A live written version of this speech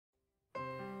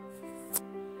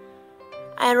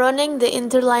Ironing the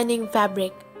interlining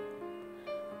fabric.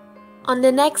 On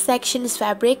the next section's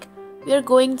fabric, we are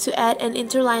going to add an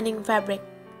interlining fabric.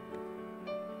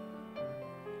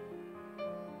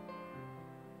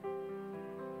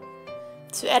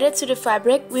 To add it to the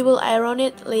fabric, we will iron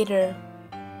it later.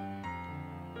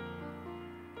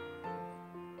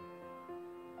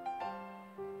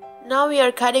 Now we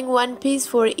are cutting one piece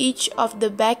for each of the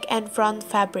back and front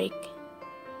fabric.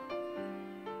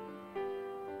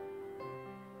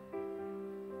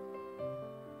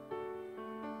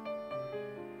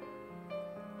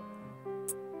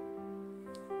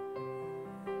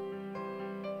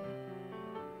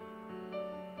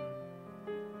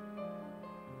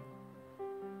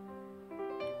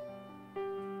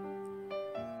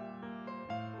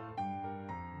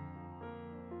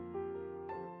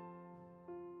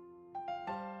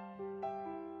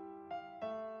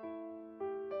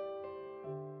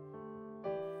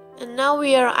 And now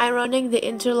we are ironing the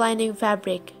interlining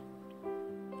fabric.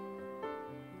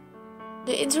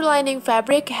 The interlining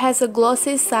fabric has a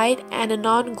glossy side and a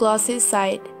non-glossy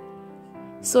side.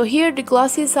 So here the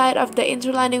glossy side of the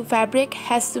interlining fabric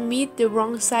has to meet the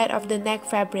wrong side of the neck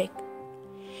fabric.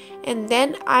 And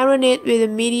then iron it with a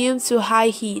medium to high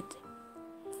heat.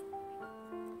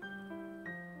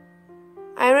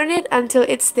 Iron it until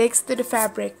it sticks to the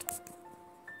fabric.